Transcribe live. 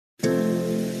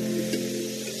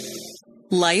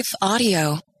Life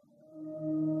Audio.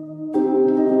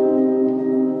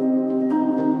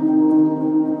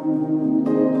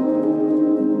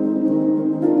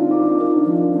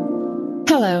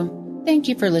 Hello. Thank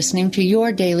you for listening to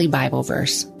Your Daily Bible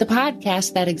Verse, the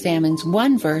podcast that examines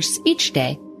one verse each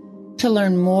day to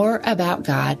learn more about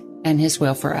God and His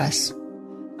will for us.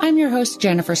 I'm your host,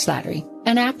 Jennifer Slattery,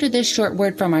 and after this short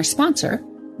word from our sponsor,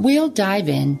 we'll dive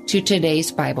into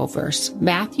today's Bible verse,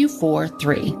 Matthew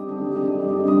 4:3.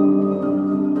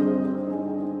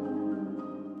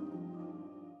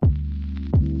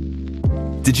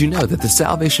 Did you know that the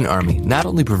Salvation Army not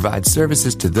only provides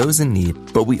services to those in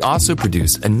need, but we also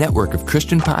produce a network of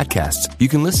Christian podcasts you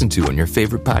can listen to on your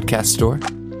favorite podcast store?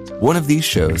 One of these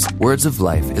shows, Words of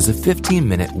Life, is a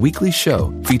 15-minute weekly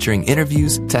show featuring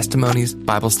interviews, testimonies,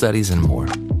 Bible studies, and more.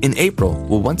 In April,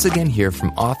 we'll once again hear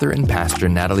from author and pastor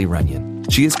Natalie Runyon.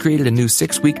 She has created a new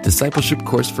 6-week discipleship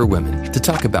course for women to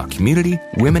talk about community,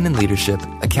 women in leadership,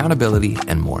 accountability,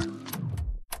 and more.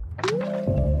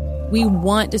 We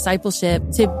want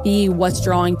discipleship to be what's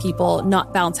drawing people,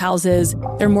 not bounce houses.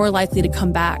 They're more likely to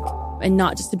come back and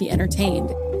not just to be entertained.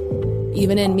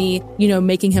 Even in me,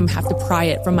 making him have to pry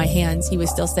it from my hands, he was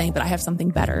still saying, but I have something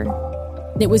better.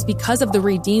 And it was because of the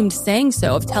redeemed saying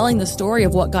so, of telling the story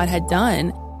of what God had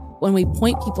done. When we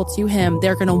point people to him,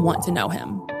 they're going to want to know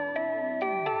him.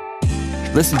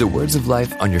 Listen to Words of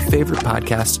Life on your favorite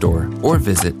podcast store or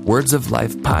visit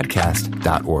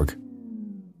wordsoflifepodcast.org.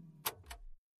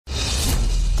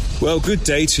 Well, good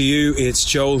day to you. It's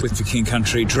Joel with The King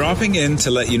Country, dropping in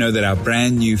to let you know that our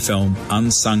brand new film,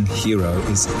 Unsung Hero,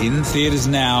 is in theaters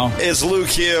now. It's Luke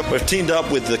here. We've teamed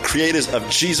up with the creators of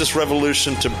Jesus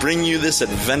Revolution to bring you this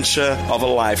adventure of a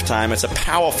lifetime. It's a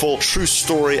powerful, true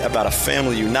story about a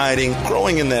family uniting,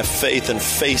 growing in their faith, and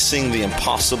facing the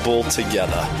impossible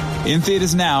together. In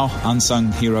theaters now,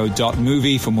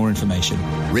 unsunghero.movie for more information.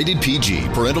 Rated PG.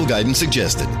 Parental guidance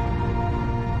suggested.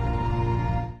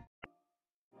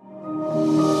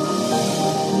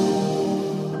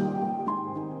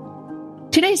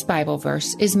 Today's Bible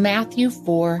verse is Matthew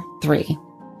 4:3.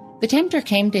 The tempter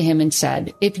came to him and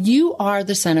said, "If you are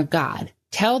the Son of God,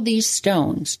 tell these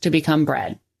stones to become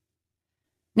bread."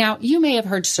 Now, you may have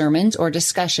heard sermons or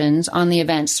discussions on the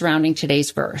events surrounding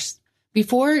today's verse.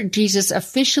 Before Jesus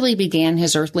officially began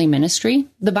his earthly ministry,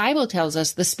 the Bible tells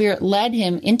us the Spirit led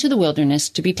him into the wilderness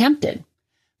to be tempted.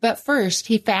 But first,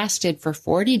 he fasted for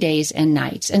 40 days and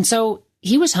nights, and so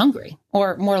he was hungry,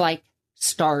 or more like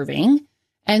starving.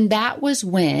 And that was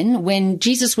when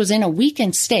Jesus was in a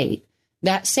weakened state,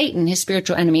 that Satan, his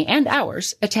spiritual enemy and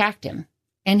ours, attacked him.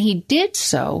 And he did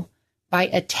so by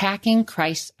attacking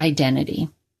Christ's identity.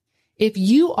 "If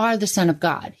you are the Son of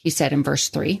God," he said in verse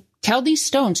 3, "tell these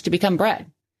stones to become bread."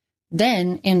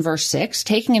 Then in verse 6,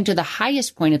 taking him to the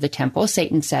highest point of the temple,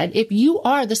 Satan said, "If you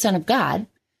are the Son of God,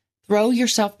 throw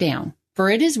yourself down.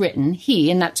 For it is written, he,"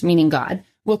 and that's meaning God,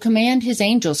 "will command his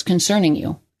angels concerning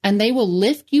you, and they will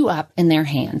lift you up in their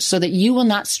hands so that you will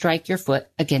not strike your foot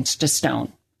against a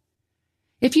stone."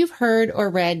 If you've heard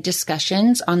or read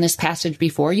discussions on this passage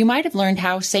before, you might have learned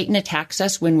how Satan attacks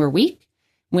us when we're weak,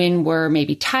 when we're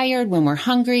maybe tired, when we're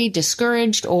hungry,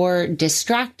 discouraged, or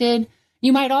distracted.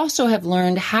 You might also have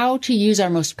learned how to use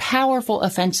our most powerful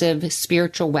offensive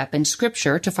spiritual weapon,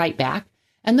 Scripture, to fight back.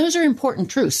 And those are important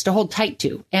truths to hold tight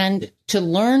to and to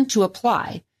learn to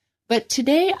apply. But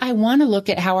today I want to look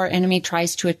at how our enemy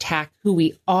tries to attack who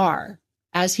we are,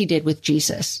 as he did with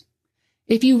Jesus.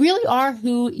 If you really are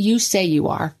who you say you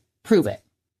are, prove it.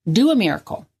 Do a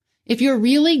miracle. If you're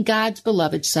really God's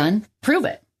beloved son, prove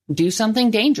it. Do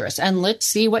something dangerous, and let's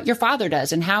see what your Father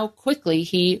does and how quickly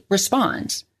he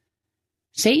responds.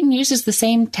 Satan uses the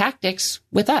same tactics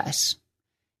with us.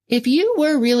 If you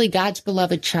were really God's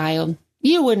beloved child,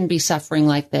 you wouldn't be suffering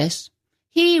like this.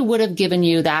 He would have given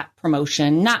you that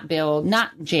promotion, not Bill,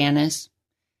 not Janice.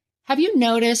 Have you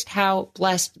noticed how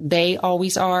blessed they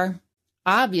always are?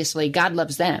 Obviously, God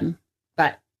loves them,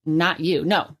 but not you.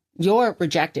 No, you're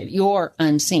rejected. You're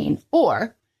unseen.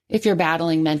 Or if you're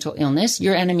battling mental illness,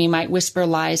 your enemy might whisper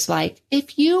lies like,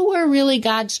 if you were really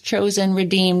God's chosen,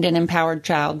 redeemed, and empowered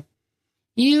child,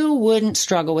 you wouldn't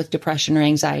struggle with depression or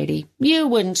anxiety. You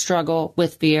wouldn't struggle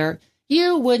with fear.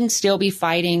 You wouldn't still be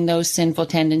fighting those sinful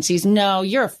tendencies. No,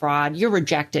 you're a fraud. You're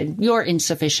rejected. You're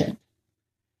insufficient.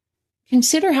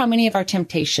 Consider how many of our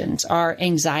temptations, our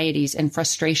anxieties and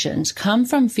frustrations come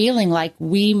from feeling like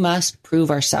we must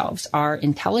prove ourselves, our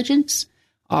intelligence,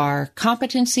 our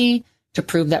competency to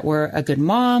prove that we're a good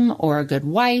mom or a good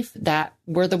wife, that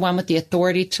we're the one with the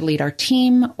authority to lead our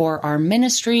team or our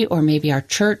ministry or maybe our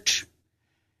church.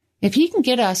 If he can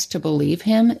get us to believe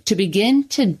him, to begin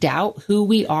to doubt who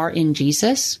we are in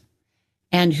Jesus,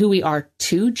 and who we are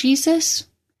to Jesus,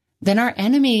 then our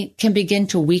enemy can begin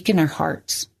to weaken our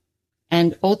hearts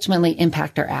and ultimately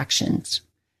impact our actions.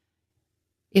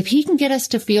 If he can get us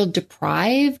to feel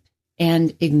deprived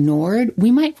and ignored, we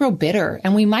might grow bitter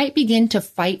and we might begin to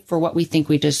fight for what we think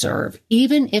we deserve,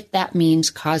 even if that means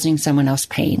causing someone else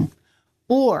pain.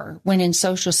 Or when in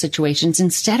social situations,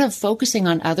 instead of focusing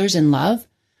on others in love,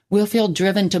 we'll feel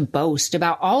driven to boast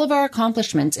about all of our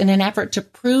accomplishments in an effort to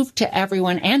prove to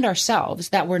everyone and ourselves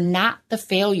that we're not the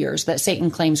failures that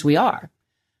Satan claims we are.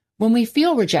 When we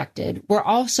feel rejected, we're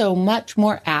also much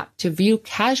more apt to view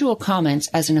casual comments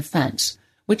as an offense,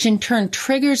 which in turn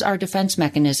triggers our defense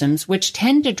mechanisms, which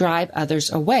tend to drive others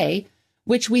away,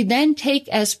 which we then take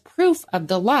as proof of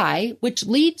the lie, which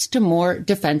leads to more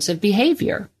defensive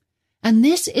behavior. And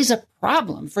this is a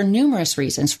problem for numerous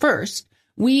reasons. First,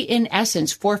 we in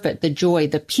essence forfeit the joy,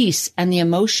 the peace, and the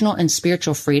emotional and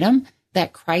spiritual freedom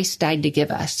that Christ died to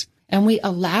give us. And we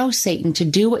allow Satan to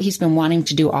do what he's been wanting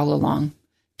to do all along,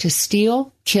 to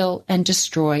steal, kill, and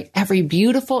destroy every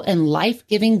beautiful and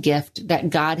life-giving gift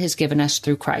that God has given us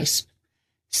through Christ.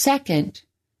 Second,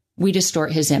 we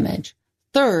distort his image.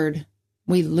 Third,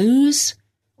 we lose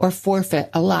or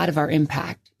forfeit a lot of our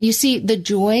impact. You see, the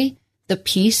joy, the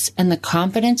peace, and the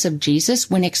confidence of Jesus,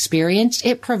 when experienced,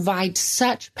 it provides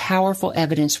such powerful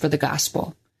evidence for the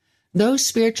gospel. Those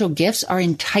spiritual gifts are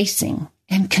enticing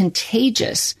and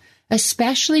contagious,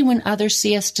 especially when others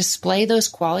see us display those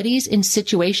qualities in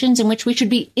situations in which we should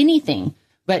be anything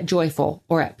but joyful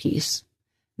or at peace.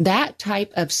 That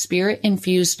type of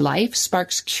spirit-infused life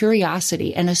sparks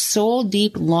curiosity and a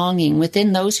soul-deep longing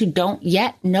within those who don't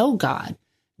yet know God,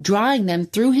 drawing them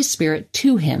through his Spirit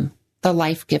to him, the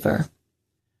life giver.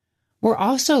 We're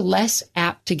also less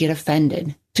apt to get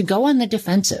offended, to go on the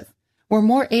defensive. We're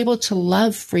more able to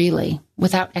love freely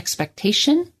without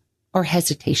expectation or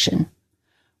hesitation.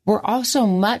 We're also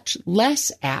much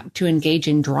less apt to engage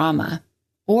in drama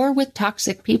or with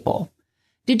toxic people.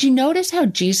 Did you notice how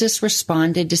Jesus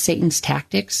responded to Satan's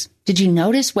tactics? Did you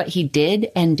notice what he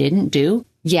did and didn't do?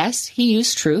 Yes, he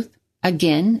used truth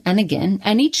again and again,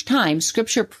 and each time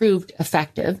Scripture proved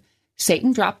effective.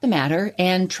 Satan dropped the matter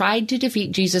and tried to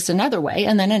defeat Jesus another way,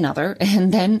 and then another,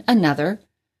 and then another.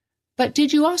 But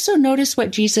did you also notice what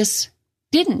Jesus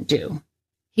didn't do?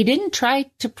 He didn't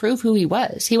try to prove who he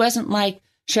was. He wasn't like,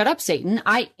 "Shut up, Satan,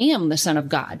 I am the Son of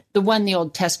God," the one the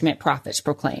Old Testament prophets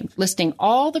proclaimed, listing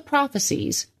all the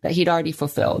prophecies that he'd already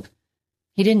fulfilled.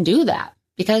 He didn't do that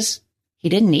because he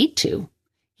didn't need to.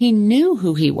 He knew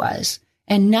who he was,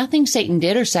 and nothing Satan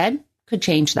did or said could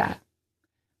change that.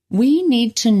 We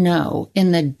need to know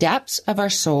in the depths of our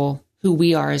soul who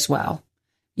we are as well.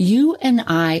 You and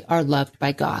I are loved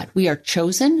by God. We are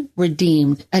chosen,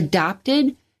 redeemed,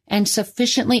 adopted, and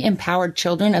sufficiently empowered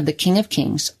children of the King of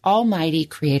Kings, Almighty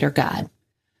Creator God.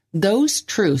 Those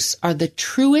truths are the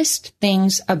truest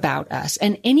things about us,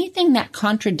 and anything that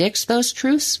contradicts those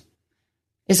truths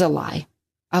is a lie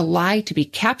to be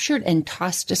captured and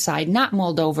tossed aside, not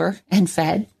mulled over and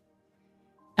fed.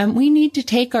 And we need to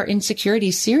take our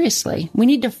insecurities seriously. We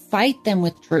need to fight them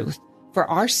with truth for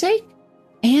our sake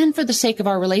and for the sake of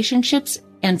our relationships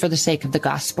and for the sake of the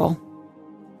gospel.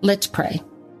 Let's pray.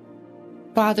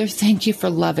 Father, thank you for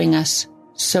loving us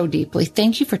so deeply.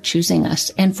 Thank you for choosing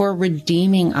us and for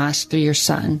redeeming us through your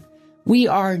Son. We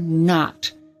are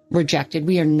not rejected.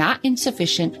 We are not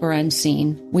insufficient or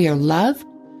unseen. We are loved.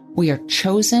 We are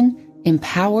chosen,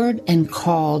 empowered, and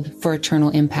called for eternal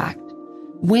impact.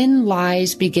 When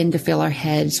lies begin to fill our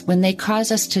heads, when they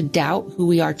cause us to doubt who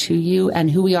we are to you and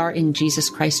who we are in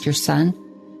Jesus Christ, your Son,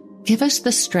 give us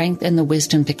the strength and the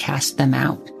wisdom to cast them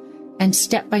out. And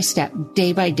step by step,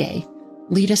 day by day,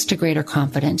 lead us to greater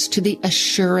confidence, to the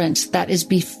assurance that is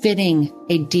befitting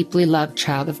a deeply loved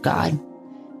child of God.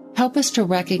 Help us to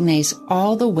recognize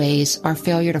all the ways our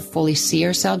failure to fully see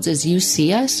ourselves as you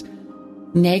see us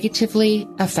negatively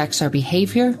affects our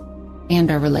behavior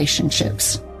and our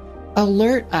relationships.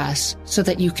 Alert us so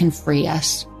that you can free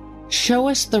us. Show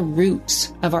us the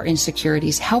roots of our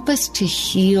insecurities. Help us to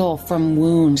heal from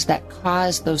wounds that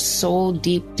cause those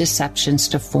soul-deep deceptions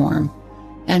to form,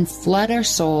 and flood our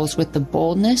souls with the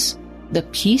boldness, the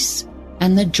peace,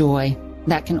 and the joy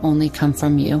that can only come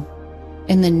from you.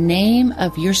 In the name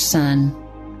of your Son,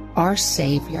 our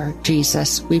Savior,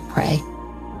 Jesus, we pray.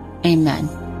 Amen.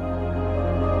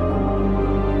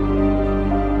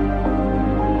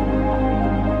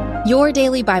 Your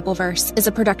Daily Bible Verse is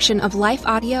a production of Life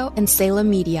Audio and Salem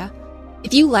Media.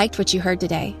 If you liked what you heard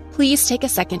today, please take a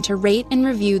second to rate and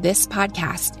review this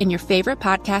podcast in your favorite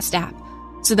podcast app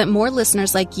so that more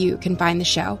listeners like you can find the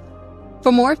show.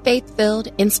 For more faith-filled,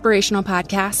 inspirational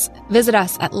podcasts, visit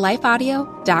us at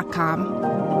lifeaudio.com.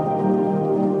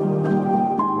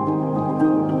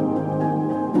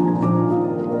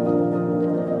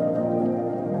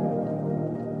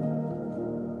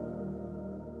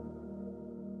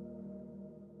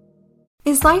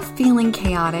 Is life feeling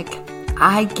chaotic?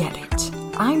 I get it.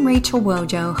 I'm Rachel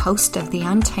Wojo, host of the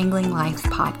Untangling Life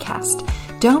podcast.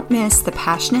 Don't miss the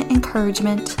passionate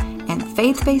encouragement and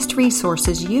faith-based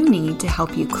resources you need to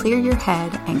help you clear your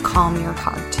head and calm your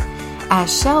heart.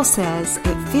 As Shell says,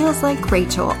 it feels like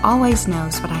Rachel always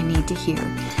knows what I need to hear.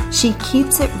 She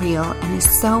keeps it real and is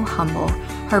so humble.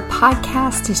 Her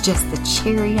podcast is just the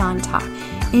cherry on top.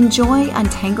 Enjoy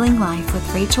Untangling Life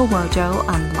with Rachel Wojo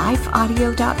on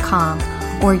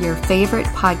lifeaudio.com or your favorite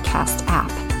podcast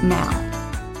app now.